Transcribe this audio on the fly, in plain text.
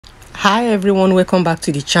Hi everyone, welcome back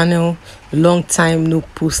to the channel. Long time no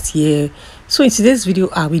post here. So in today's video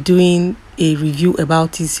I'll be doing a review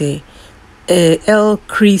about this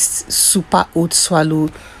Elkris super oat swallow.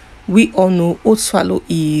 We all know oat swallow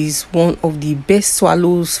is one of the best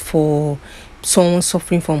swallows for someone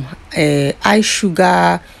suffering from high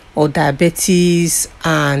sugar or diabetes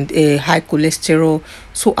and high cholesterol.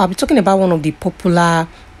 So I'll be talking about one of the popular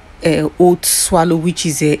oat swallow, which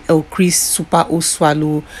is a Elkris super oat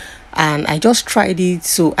swallow, and I just tried it,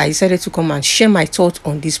 so I decided to come and share my thoughts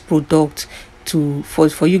on this product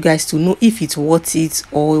for you guys to know if it's worth it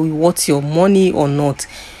or worth your money or not.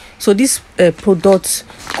 So this product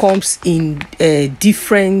comes in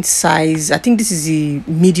different size. I think this is the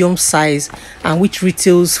medium size, and which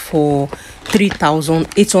retails for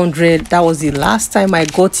 3,800. That was the last time I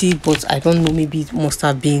got it, but I don't know, maybe it must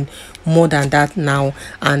have been more than that now.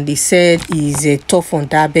 And they said is tough on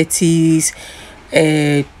diabetes,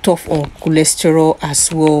 tough on cholesterol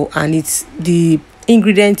as well, and it's the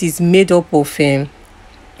ingredient is made up of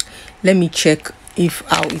let me check if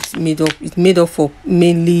how it's made up. It's made up of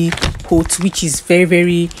mainly oats, which is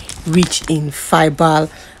very rich in fiber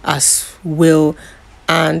as well.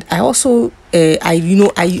 And I also I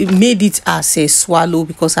made it as a swallow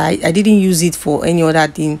because I didn't use it for any other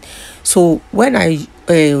thing. So when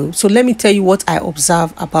so let me tell you what I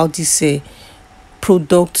observed about this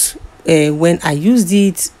product when I used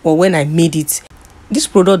it or when I made it. This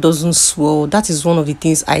product doesn't swell. That is one of the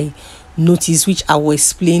things I noticed, which I will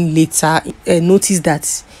explain later. Notice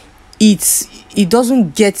that it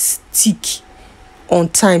doesn't get thick on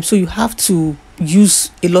time, so you have to use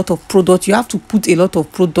a lot of product. You have to put a lot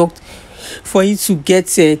of product for it to get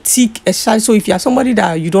thick, especially so if you are somebody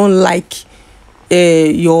that you don't like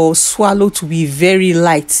your swallow to be very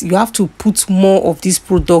light, you have to put more of this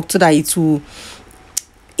product so that it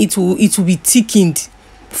will be thickened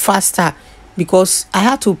faster. Because I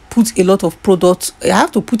had to put a lot of product, I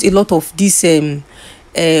have to put a lot of this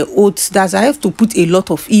oats, that I have to put a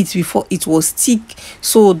lot of it before it was thick.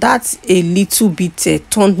 So that's a little bit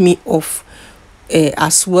turned me off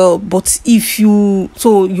as well. But if you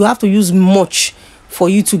have to use much for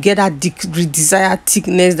you to get that desired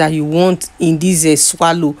thickness that you want in this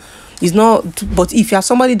swallow. It's not, but if you are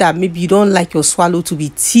somebody that maybe you don't like your swallow to be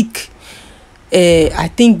thick, I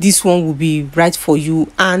think this one will be right for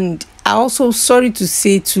you. And I also, sorry to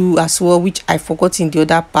say too as well, which I forgot in the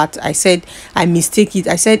other part, I said I mistake it.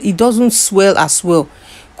 I said it doesn't swell as well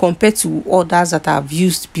compared to others that I've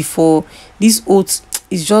used before. This oat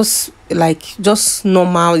is just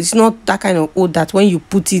normal. It's not that kind of oat that when you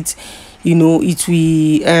put it, it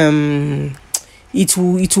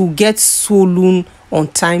will get swollen on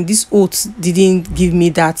time. This oat didn't give me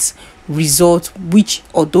that result, which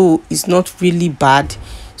although is not really bad,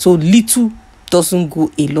 so little doesn't go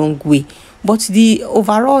a long way. But the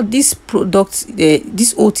overall, this product,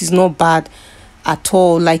 this oat is not bad at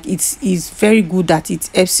all. Like it's very good that it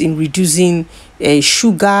helps in reducing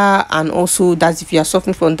sugar, and also that if you are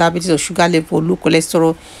suffering from diabetes or sugar level, low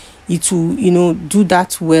cholesterol, it will do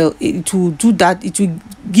that well. It will do that, it will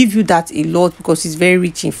give you that a lot because it's very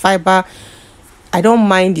rich in fiber. I don't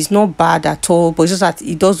mind, it's not bad at all, but it's just that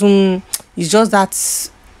it doesn't, it's just that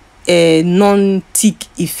non-thick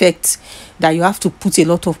effect that you have to put a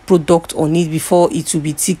lot of product on it before it will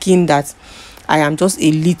be thickened, that I am just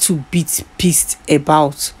a little bit pissed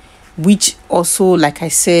about. Which also, like I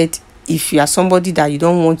said, if you are somebody that you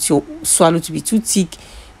don't want your swallow to be too thick,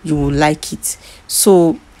 you will like it.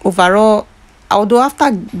 So overall, although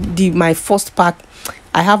after my first pack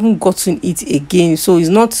I haven't gotten it again, so it's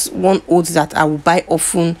not one oat that I will buy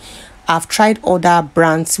often. I've tried other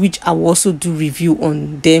brands, which I will also do review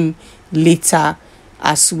on them later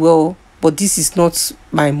as well, but this is not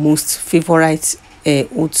my most favorite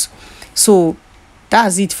oat. So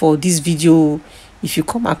that's it for this video. If you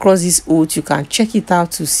come across this oat, you can check it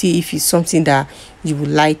out to see if it's something that you would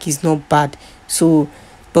like. It's not bad. So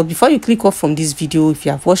but before you click off from this video, if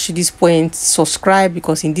you have watched to this point, subscribe,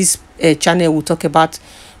 because in this channel we'll talk about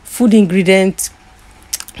food ingredients,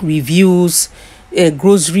 reviews,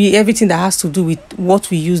 grocery, everything that has to do with what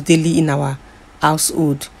we use daily in our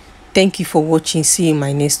household. Thank you for watching. See you in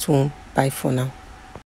my next one. Bye for now.